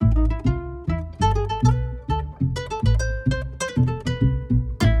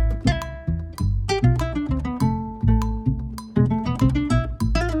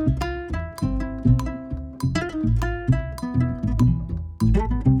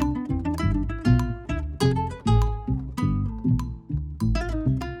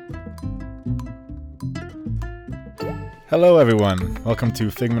Hello everyone, welcome to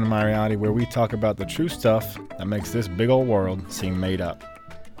Figment of My Reality, where we talk about the true stuff that makes this big old world seem made up.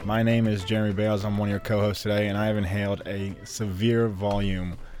 My name is Jeremy Bales, I'm one of your co-hosts today, and I have inhaled a severe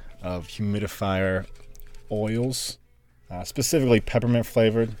volume of humidifier oils, specifically peppermint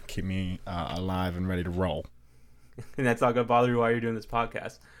flavored, keep me alive and ready to roll. And that's not going to bother you while you're doing this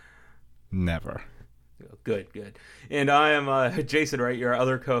podcast? Never. Good. And I am Jason Wright, your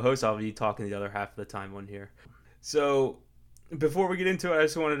other co-host. I'll be talking the other half of the time on here. So, before we get into it, I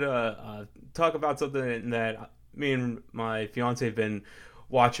just wanted to talk about something that me and my fiance have been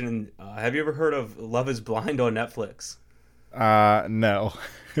watching. Have you ever heard of Love is Blind on Netflix? No.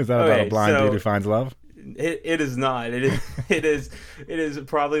 Is that about a blind dude who finds love? It is not. It is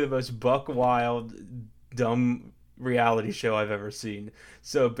probably the most buck wild, dumb reality show I've ever seen.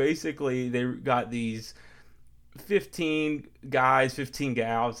 So basically, they got these 15 guys, 15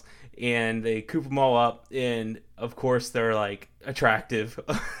 gals, and they coop them all up, and of course they're like attractive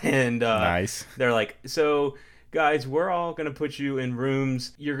and nice. They're like, so guys, we're all gonna put you in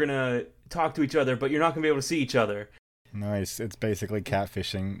rooms, you're gonna talk to each other, but you're not gonna be able to see each other. Nice. It's basically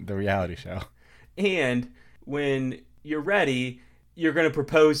catfishing the reality show. And when you're ready, you're gonna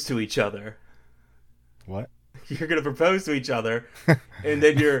propose to each other. What? You're gonna propose to each other, and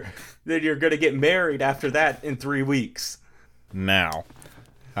then you're gonna get married after that in 3 weeks. Now,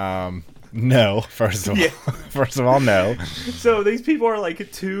 no. First of all, no. So these people are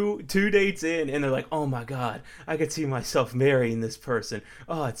like two dates in, and they're like, "Oh my god, I could see myself marrying this person.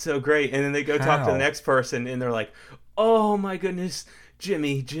 Oh, it's so great." And then they go talk to the next person, and they're like, "Oh my goodness,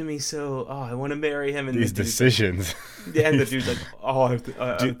 Jimmy. So, I want to marry him." And these decisions. Yeah, and the dude's like, "Oh, I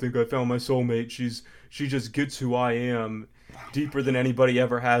think I found my soulmate. She just gets who I am deeper than anybody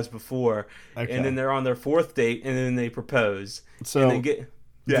ever has before." Okay. And then they're on their fourth date, and then they propose. So, and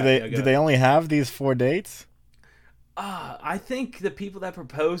do they only have these 4 dates? I think the people that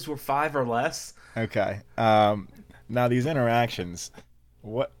proposed were 5 or less. Okay. Now these interactions,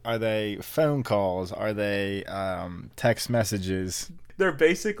 what are they? Phone calls? Are they text messages? They're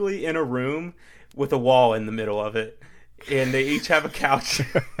basically in a room with a wall in the middle of it. And they each have a couch.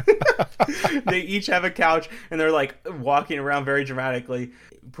 And they're like walking around very dramatically,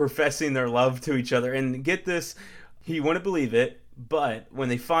 professing their love to each other. And get this, you wouldn't believe it, but when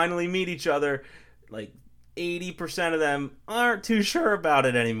they finally meet each other, like 80% of them aren't too sure about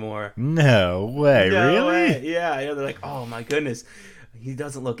it anymore. No way, really? Way. Yeah, they're like, "Oh my goodness, he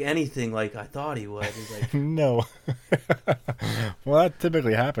doesn't look anything like I thought he would." He's like, no. Well, that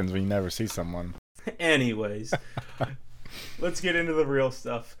typically happens when you never see someone. Anyways, let's get into the real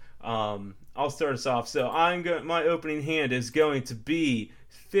stuff. I'll start us off. So my opening hand is going to be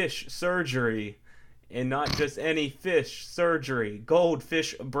fish surgery, and not just any fish surgery,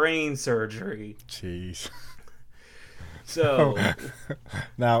 goldfish brain surgery. Jeez. So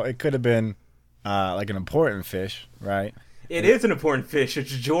now it could have been like an important fish, right? It is an important fish.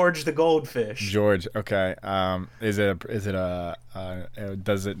 It's George the goldfish. George, okay. Does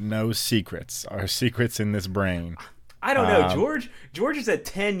it know secrets? Are secrets in this brain? I don't know. George has had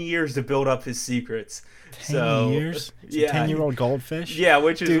 10 years to build up his secrets. 10 years? It's a 10-year-old goldfish? Yeah,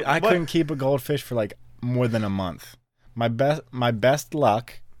 which is... Dude, I couldn't keep a goldfish for like more than a month. My best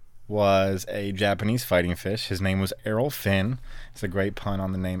luck was a Japanese fighting fish. His name was Errol Finn. It's a great pun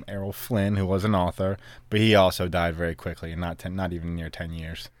on the name Errol Flynn, who was an author, but he also died very quickly, and not even near 10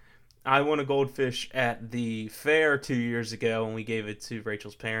 years. I won a goldfish at the fair 2 years ago, and we gave it to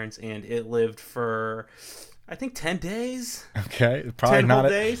Rachel's parents, and it lived for, I think, 10 days. Okay, probably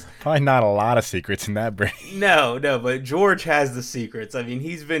not a lot of secrets in that brain. No, but George has the secrets. I mean,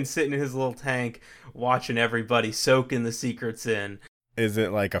 he's been sitting in his little tank watching everybody soaking the secrets in. Is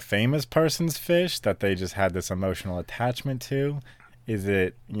it like a famous person's fish that they just had this emotional attachment to? Is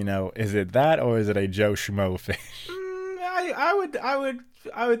it that, or is it a Joe Schmo fish?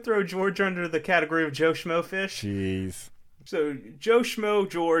 I would throw George under the category of Joe Schmo fish. Jeez. So Joe Schmo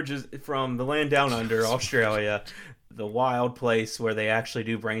George is from the land down under, Australia, the wild place where they actually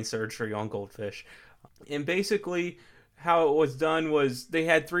do brain surgery on goldfish. And basically how it was done was they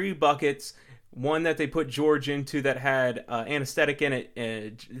had 3 buckets. One that they put George into that had anesthetic in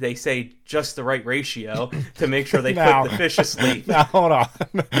it, they say just the right ratio to make sure they put the fish asleep. Now, hold on.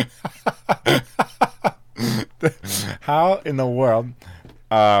 How in the world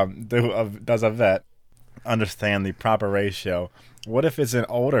does a vet understand the proper ratio? What if it's an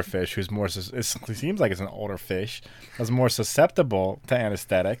older fish who's more... It seems like it's an older fish that's more susceptible to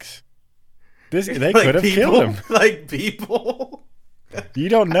anesthetics. They could have killed him. Like people... You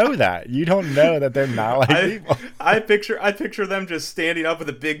don't know that. You don't know that they're not like people. I picture them just standing up with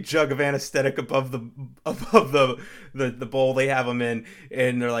a big jug of anesthetic above the bowl they have him in,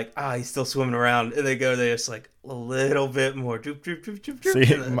 and they're like, he's still swimming around, and they just like a little bit more. Doop, doop, doop, doop, doop,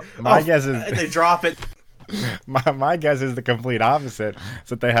 See, my guess is they drop it. My guess is the complete opposite.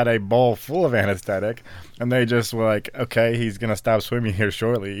 So that they had a bowl full of anesthetic, and they just were like, okay, he's going to stop swimming here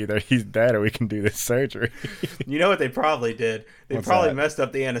shortly. Either he's dead or we can do this surgery. You know what they probably did? They What's probably that? messed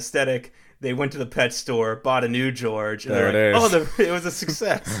up the anesthetic. They went to the pet store, bought a new George. And There it they're like, is. it was a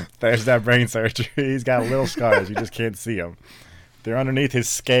success. There's that brain surgery. He's got little scars. You just can't see them. They're underneath his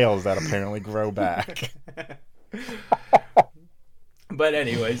scales that apparently grow back. But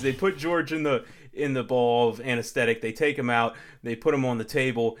anyways, they put George in the bowl of anesthetic. They take him out. They put him on the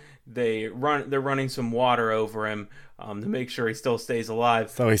table. They're running some water over him to make sure he still stays alive.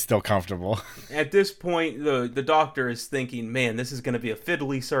 So he's still comfortable. At this point, the doctor is thinking, man, this is going to be a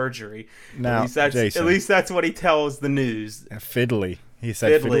fiddly surgery. Now, Jason, at least that's what he tells the news. Fiddly. He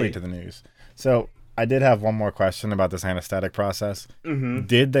said Fiddly. fiddly to the news. So I did have one more question about this anesthetic process. Mm-hmm.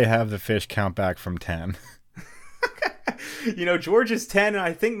 Did they have the fish count back from 10? George is 10, and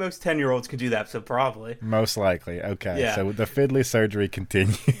I think most 10-year-olds can do that, so probably. Most likely. Okay. Yeah. So the fiddly surgery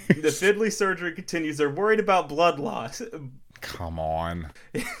continues. The fiddly surgery continues. They're worried about blood loss. Come on.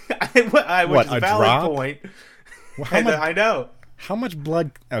 Which is a valid drop? point. Well, I know. How much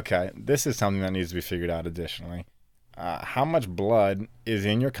blood... Okay, this is something that needs to be figured out additionally. How much blood is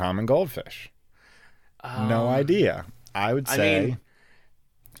in your common goldfish? No idea. I would say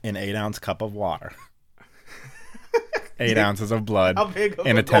an 8-ounce cup of water. 8 ounces of blood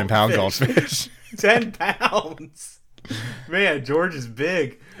in a 10-pound goldfish. 10 pounds. Man, George is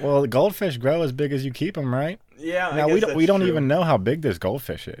big. Well, the goldfish grow as big as you keep them, right? Yeah. Now we don't even know how big this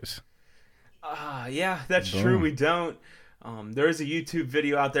goldfish is. Yeah, that's true. We don't. There is a YouTube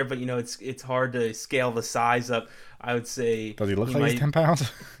video out there, but it's hard to scale the size up. I would say. Does he look like he's 10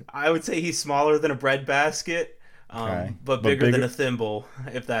 pounds? I would say he's smaller than a bread basket, but bigger than a thimble,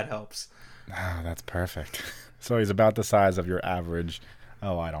 if that helps. Oh, that's perfect. So he's about the size of your average,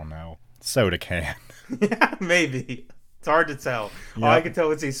 I don't know, soda can. Yeah, maybe. It's hard to tell. Yep. All I can tell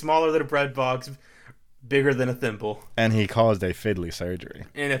is he's smaller than a bread box, bigger than a thimble. And he caused a fiddly surgery.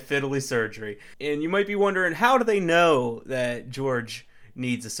 And a fiddly surgery. And you might be wondering, how do they know that George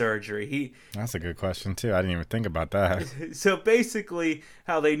needs a surgery? That's a good question, too. I didn't even think about that. So basically,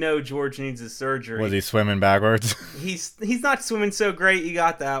 how they know George needs a surgery. Was he swimming backwards? He's not swimming so great. You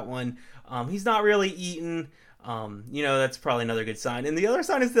got that one. He's not really eating. That's probably another good sign. And the other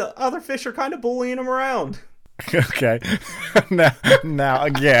sign is the other fish are kind of bullying him around. Okay. now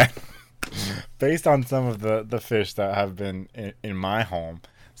again, based on some of the fish that have been in my home,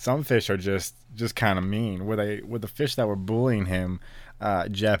 some fish are just kind of mean. Were the fish that were bullying him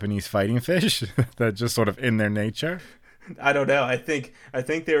Japanese fighting fish that just sort of in their nature? I don't know. I think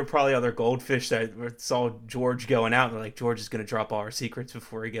they were probably other goldfish that saw George going out, and they're like, George is going to drop all our secrets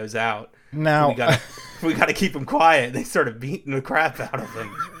before he goes out. Now we got to keep him quiet. They started beating the crap out of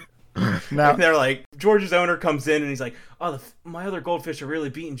him. Now and they're like, George's owner comes in and he's like, my other goldfish are really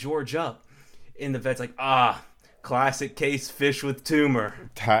beating George up. And the vet's like, classic case fish with tumor.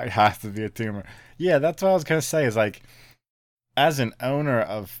 It has to be a tumor. Yeah, that's what I was going to say is like, as an owner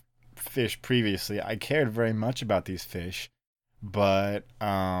of fish previously, I cared very much about these fish, but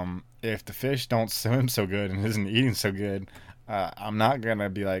if the fish don't swim so good and isn't eating so good, I'm not gonna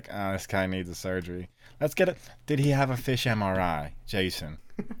be like, this guy needs a surgery. Let's get it. Did he have a fish MRI, Jason?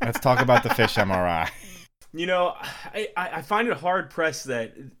 Let's talk about the fish MRI. I find it hard pressed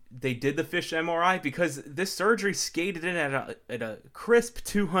that they did the fish MRI because this surgery skated in at a crisp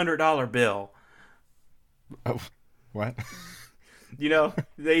 $200 bill. Oh, what?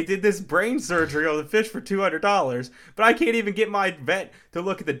 They did this brain surgery on the fish for $200, but I can't even get my vet to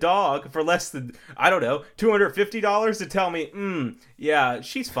look at the dog for less than, I don't know, $250 to tell me, yeah,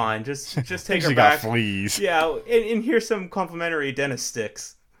 she's fine. Just take her she back. Got fleas. Yeah, and here's some complimentary dentist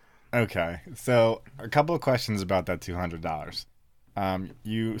sticks. Okay, so a couple of questions about that $200.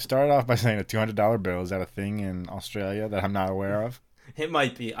 You started off by saying a $200 bill. Is that a thing in Australia that I'm not aware of? It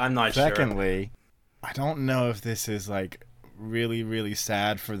might be. I'm not sure. Secondly, I don't know if this is like really, really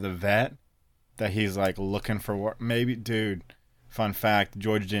sad for the vet that he's like looking for work. Maybe, dude, fun fact,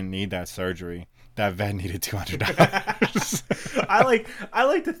 George didn't need that surgery. That vet needed $200. I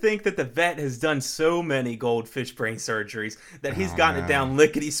like to think that the vet has done so many goldfish brain surgeries that he's gotten it down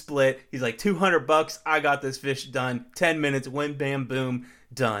lickety split. He's like, $200, I got this fish done. 10 minutes, wham, bam, boom,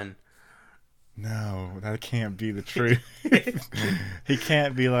 done. No, that can't be the truth. He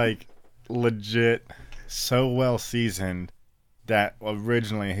can't be like legit so well seasoned that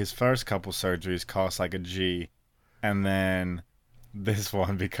originally his first couple surgeries cost like a G, and then this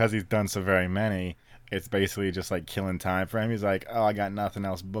one, because he's done so very many, it's basically just like killing time for him. He's like, oh, I got nothing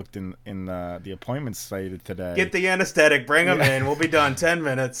else booked in the appointments slated today. Get the anesthetic, bring him in. We'll be done 10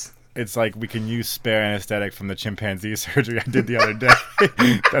 minutes. It's like we can use spare anesthetic from the chimpanzee surgery I did the other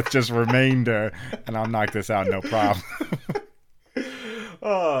day. That's just remainder, and I'll knock this out, no problem.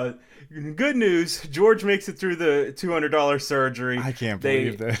 Good news. George makes it through the $200 surgery. I can't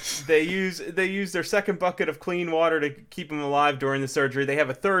believe this. They use their second bucket of clean water to keep him alive during the surgery. They have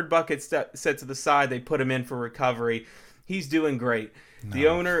a third bucket set to the side. They put him in for recovery. He's doing great.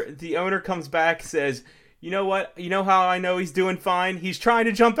 No. The owner comes back, says, "You know what? You know how I know he's doing fine? He's trying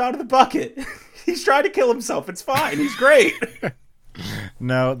to jump out of the bucket. He's trying to kill himself. It's fine. He's great."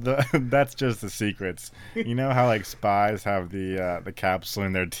 No, that's just the secrets. You know how like spies have the capsule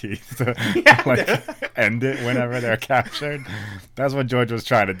in their teeth to end it whenever they're captured? That's what George was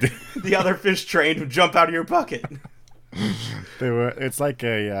trying to do. The other fish trained to jump out of your bucket. It's like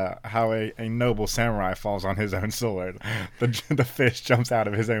how a noble samurai falls on his own sword. The fish jumps out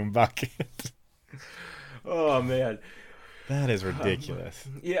of his own bucket. Oh man. That is ridiculous.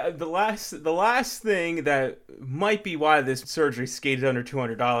 Yeah, the last thing that might be why this surgery skated under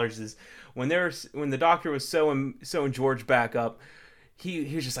 $200 is when the doctor was sewing George back up,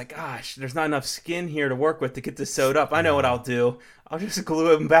 he was just like, gosh, there's not enough skin here to work with to get this sewed up. I know what I'll do. I'll just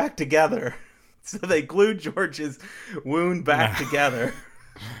glue him back together. So they glued George's wound back together.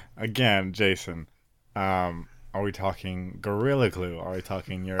 Again, Jason, are we talking Gorilla Glue? Are we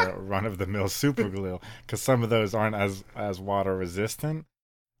talking your run-of-the-mill super glue? Because some of those aren't as water resistant.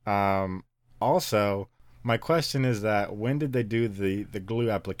 Also, my question is that when did they do the glue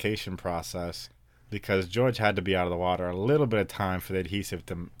application process? Because George had to be out of the water a little bit of time for the adhesive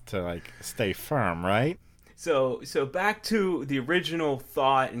to like stay firm, right? So back to the original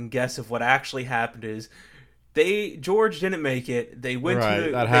thought and guess of what actually happened is George didn't make it. They went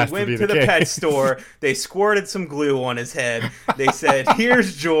to the pet store. They squirted some glue on his head. They said,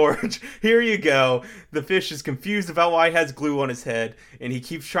 "Here's George. Here you go." The fish is confused about why he has glue on his head, and he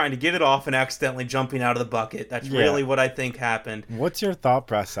keeps trying to get it off and accidentally jumping out of the bucket. That's really what I think happened. What's your thought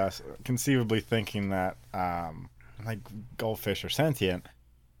process? Conceivably thinking that, like goldfish are sentient.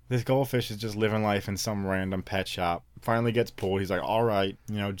 This goldfish is just living life in some random pet shop. Finally gets pulled. He's like, all right,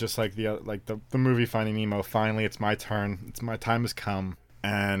 just like the movie Finding Nemo. Finally, it's my turn. It's my time has come.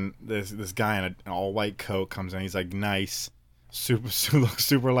 And this guy in an all white coat comes in. He's like, nice, looks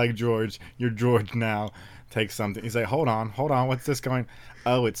super like George. You're George now. Take something. He's like, hold on. What's this going?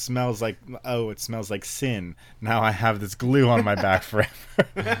 Oh, it smells like sin. Now I have this glue on my back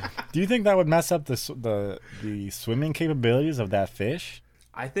forever. Do you think that would mess up the swimming capabilities of that fish?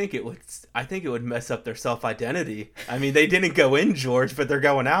 I think it would mess up their self-identity. I mean, they didn't go in George, but they're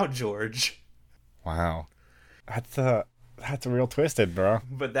going out George. Wow. That's a real twisted, bro.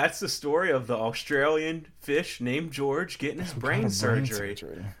 But that's the story of the Australian fish named George getting his brain surgery.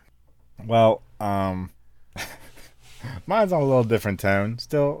 Well, mine's on a little different tone.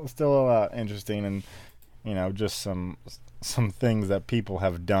 Still interesting, and just some things that people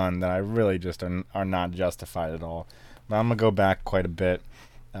have done that I really just are not justified at all. But I'm gonna go back quite a bit.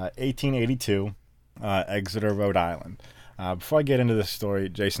 1882, Exeter, Rhode Island. Before I get into this story,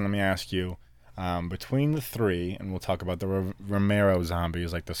 Jason, let me ask you, between the three, and we'll talk about the Romero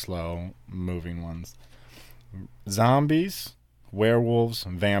zombies, like the slow-moving ones. Zombies, werewolves,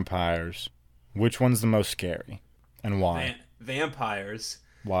 vampires, which one's the most scary, and why? Vampires.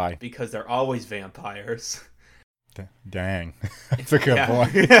 Why? Because they're always vampires. Dang. That's a good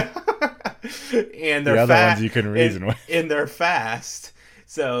point. And they're the other ones you can reason with. And they're fast.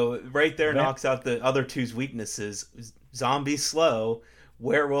 So right there knocks out the other two's weaknesses. Zombie slow,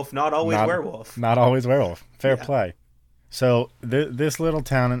 werewolf not always werewolf. Not always werewolf. Fair play. So this little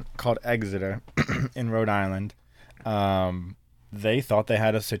town called Exeter in Rhode Island, they thought they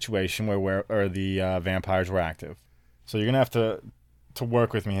had a situation where the vampires were active. So you're going to have to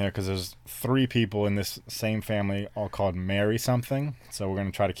work with me here because there's three people in this same family all called Mary something. So we're going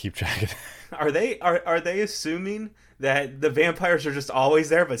to try to keep track of that. Are they assuming that the vampires are just always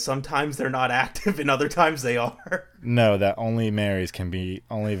there, but sometimes they're not active and other times they are? No, that only vampires can be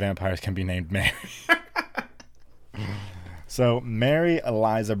named Mary. So Mary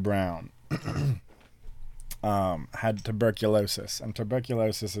Eliza Brown had tuberculosis, and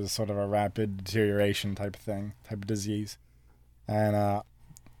tuberculosis is sort of a rapid deterioration type of disease. And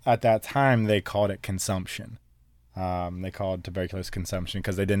at that time, they called it consumption. They called tuberculosis consumption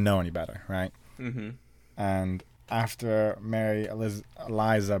because they didn't know any better, right? Mm-hmm. And after Mary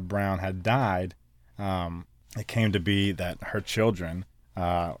Eliza Brown had died, it came to be that her children,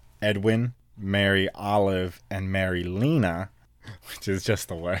 Edwin, Mary Olive, and Mary Lena, which is just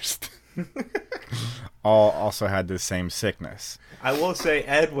the worst, all also had the same sickness. I will say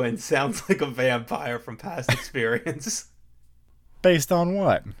Edwin sounds like a vampire from past experience. Based on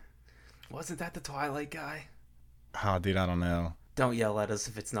what? Wasn't that the Twilight guy? Oh, dude, I don't know. Don't yell at us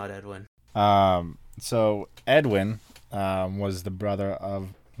if it's not Edwin. So Edwin was the brother of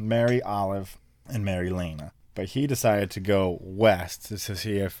Mary Olive and Mary Lena. But he decided to go west to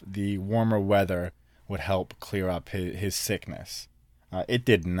see if the warmer weather would help clear up his sickness. It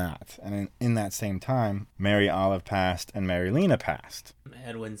did not. And in that same time, Mary Olive passed and Mary Lena passed.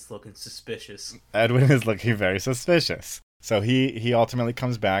 Edwin's looking suspicious. Edwin is looking very suspicious. So he ultimately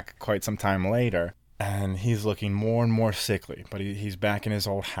comes back quite some time later, and he's looking more and more sickly. But he's back in his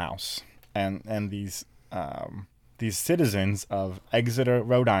old house. And these citizens of Exeter,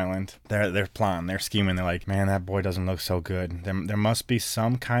 Rhode Island, they're plotting, they're scheming. They're like, man, that boy doesn't look so good. There must be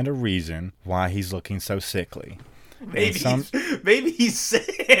some kind of reason why he's looking so sickly. Maybe he's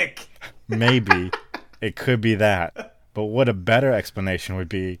sick. Maybe it could be that. But what a better explanation would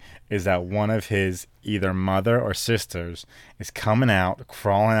be is that one of his either mother or sisters is coming out,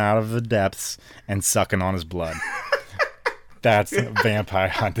 crawling out of the depths, and sucking on his blood. That's vampire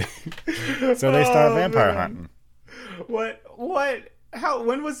hunting. So they start vampire hunting. What? How?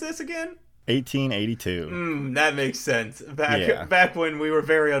 When was this again? 1882. That makes sense. Back when we were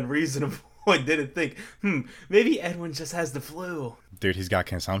very unreasonable and didn't think, maybe Edwin just has the flu. Dude, he's got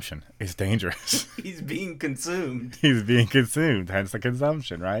consumption. It's dangerous. He's being consumed. He's being consumed, hence the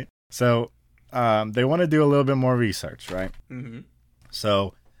consumption, right? So they want to do a little bit more research, right? Mm-hmm.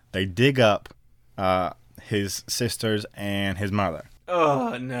 So they dig up his sisters and his mother.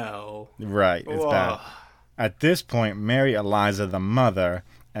 Oh, no. Right, it's bad. At this point, Mary Eliza, the mother,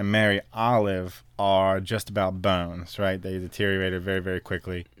 and Mary Olive are just about bones, right? They deteriorated very, very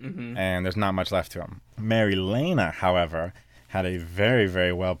quickly, and there's not much left to them. Mary Lena, however, had a very,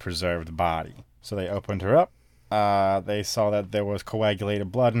 very well-preserved body. So they opened her up. They saw that there was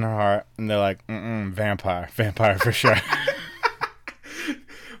coagulated blood in her heart, and they're like, vampire for sure.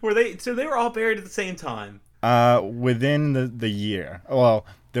 So they were all buried at the same time? Within the year. Well,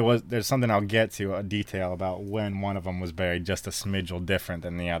 there's something I'll get to, a detail about when one of them was buried, just a smidgel different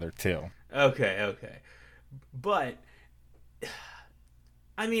than the other two. Okay. But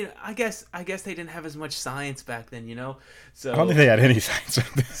I mean, I guess they didn't have as much science back then, you know? So I don't think they had any science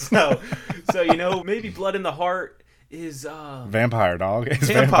back then. So maybe blood in the heart is vampire, dog. It's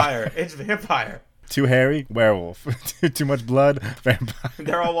vampire. It's vampire. Too hairy, werewolf. Too much blood, vampire.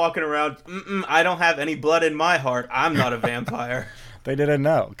 They're all walking around, I don't have any blood in my heart. I'm not a vampire. They didn't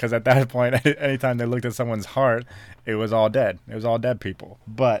know, because at that point, anytime they looked at someone's heart, it was all dead. It was all dead people.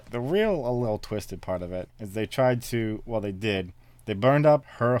 But a little twisted part of it is they tried to, they did. They burned up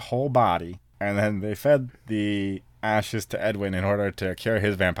her whole body, and then they fed the ashes to Edwin in order to cure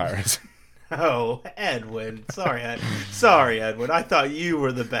his vampirism. Oh, Edwin. Sorry, Edwin. I thought you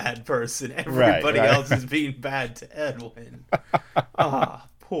were the bad person. Everybody else is being bad to Edwin.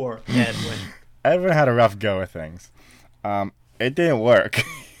 Poor Edwin. Edwin had a rough go of things. It didn't work.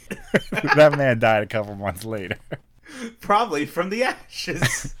 That man died a couple months later. Probably from the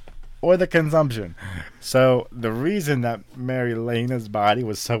ashes. Or the consumption. So the reason that Mary Lena's body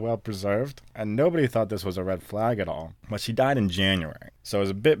was so well preserved, and nobody thought this was a red flag at all, but she died in January. So it was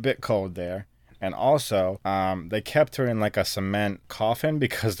a bit cold there. And also, they kept her in like a cement coffin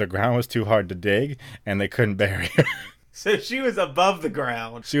because the ground was too hard to dig and they couldn't bury her. So she was above the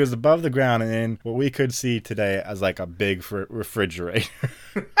ground. She was above the ground and in what we could see today as like a big refrigerator.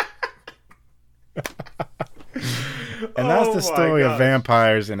 And that's the story of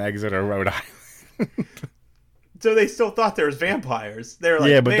vampires in Exeter, Rhode Island. So they still thought there was vampires. They were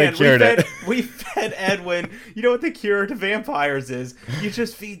like, yeah, but they cured it. We fed Edwin. You know what the cure to vampires is? You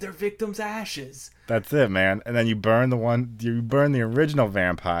just feed their victims ashes. That's it, man. And then you burn the original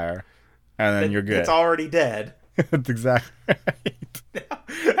vampire, and then you're good. It's already dead. That's exactly right.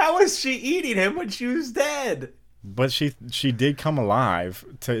 How was she eating him when she was dead? But she did come alive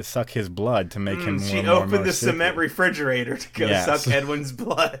to suck his blood to make him more She and more opened the sickly. Cement refrigerator to go suck Edwin's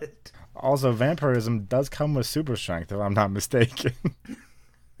blood. Also, vampirism does come with super strength, if I'm not mistaken.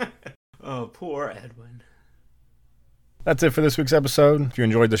 Oh, poor Edwin. That's it for this week's episode. If you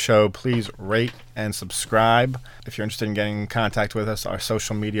enjoyed the show, please rate and subscribe. If you're interested in getting in contact with us, our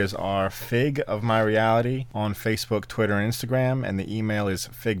social medias are Fig of My Reality on Facebook, Twitter, and Instagram, and the email is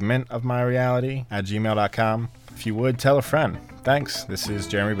figmentofmyreality@gmail.com. If you would, tell a friend. Thanks. This is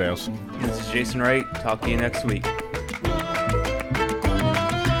Jeremy Bales. This is Jason Wright. Talk to you next week.